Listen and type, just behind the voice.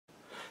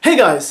Hey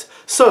guys,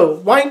 so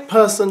white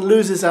person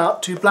loses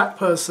out to black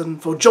person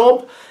for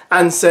job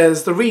and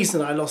says the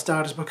reason I lost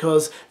out is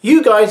because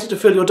you guys need to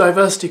fill your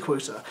diversity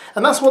quota.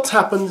 And that's what's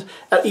happened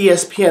at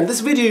ESPN. This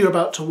video you're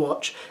about to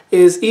watch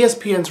is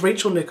ESPN's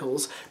Rachel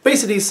Nichols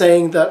basically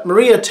saying that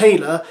Maria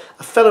Taylor,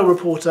 a fellow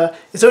reporter,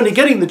 is only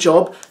getting the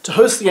job to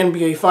host the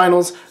NBA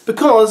Finals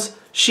because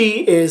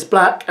she is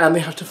black and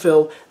they have to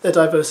fill their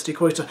diversity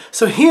quota.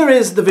 So here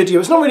is the video.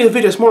 It's not really a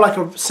video, it's more like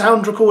a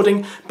sound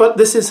recording, but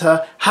this is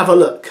her. Have a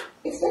look.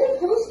 Instead of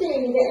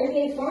hosting the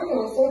NBA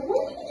Finals, so why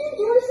don't you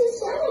do Doris's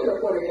sound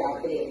reporter job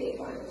for the NBA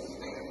Finals?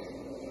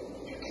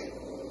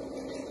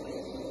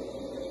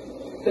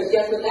 Because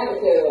guess what that would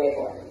clear the way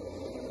for?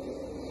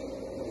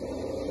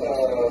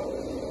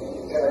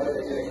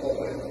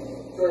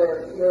 For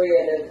Maria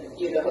to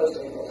do the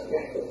hosting.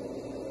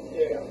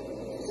 Yeah.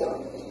 So,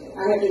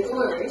 I have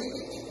declined.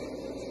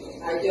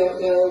 I don't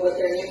know what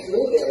their next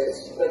move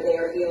is, but they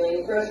are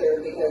feeling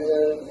pressure because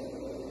of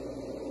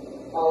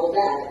all of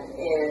that,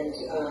 and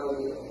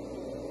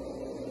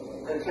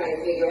I'm trying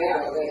to figure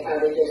out like how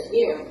to just,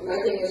 my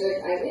thing is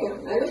that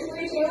I wish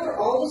Maria Taylor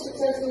all the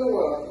success in the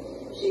world.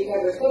 She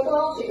covers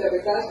football, she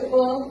covers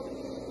basketball.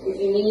 If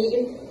you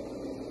need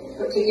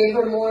to give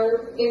her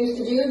more things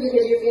to do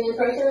because you're feeling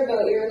pressure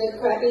about your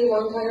crappy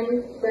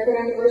one-time record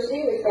on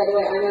diversity, which by the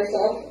way I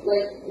myself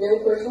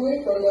know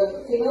personally from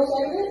the female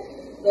side of it,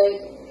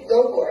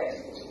 go for it.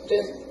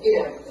 Just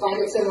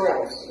find it somewhere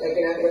else.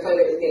 You're not going to find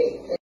it with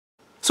me.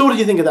 So what do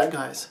you think of that,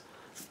 guys?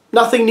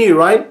 Nothing new,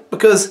 right?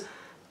 Because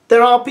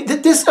there are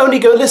this only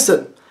go.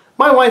 Listen,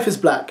 my wife is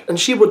black, and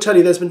she would tell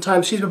you there's been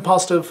times she's been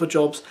passed over for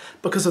jobs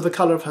because of the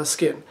colour of her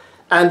skin.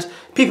 And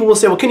people will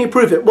say, well, can you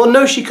prove it? Well,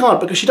 no, she can't,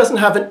 because she doesn't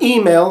have an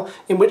email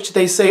in which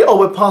they say, oh,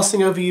 we're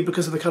passing over you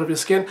because of the colour of your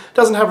skin.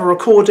 Doesn't have a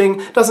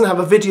recording, doesn't have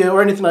a video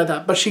or anything like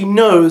that. But she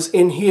knows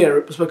in here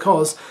it was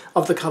because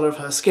of the colour of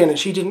her skin, and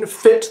she didn't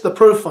fit the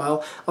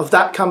profile of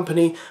that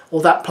company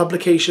or that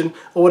publication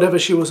or whatever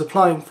she was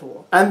applying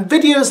for. And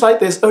videos like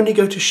this only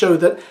go to show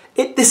that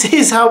this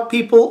is how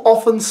people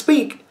often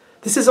speak.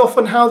 This is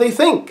often how they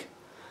think.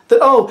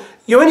 That, oh,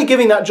 you're only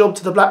giving that job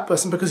to the black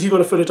person because you've got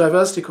to fill a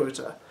diversity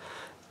quota.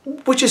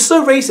 Which is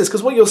so racist,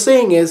 because what you're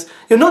saying is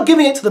you're not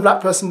giving it to the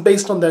black person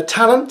based on their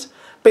talent,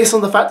 based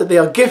on the fact that they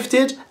are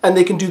gifted and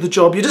they can do the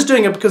job. You're just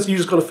doing it because you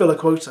just got to fill a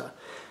quota,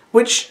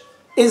 which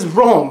is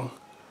wrong.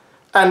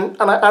 And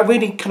I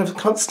really kind of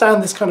can't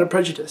stand this kind of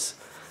prejudice.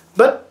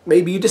 But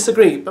maybe you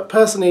disagree. But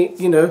personally,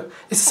 it's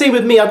the same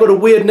with me. I've got a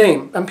weird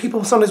name, and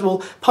people sometimes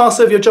will pass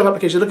over your job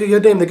application, look at your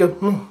name, they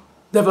go,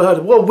 never heard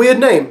of it. What a weird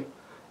name.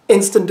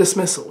 Instant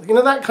dismissal,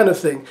 that kind of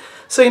thing.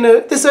 So,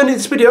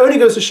 this video only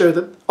goes to show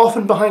that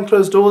often behind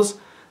closed doors,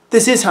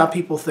 this is how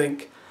people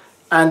think.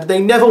 And they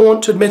never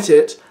want to admit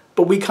it,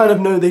 but we kind of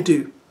know they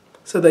do.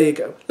 So there you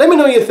go. Let me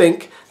know what you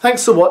think.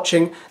 Thanks for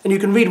watching. And you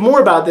can read more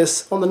about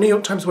this on the New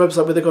York Times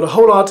website, where they've got a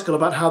whole article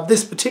about how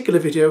this particular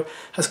video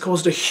has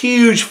caused a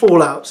huge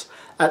fallout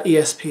at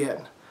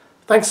ESPN.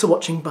 Thanks for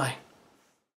watching. Bye.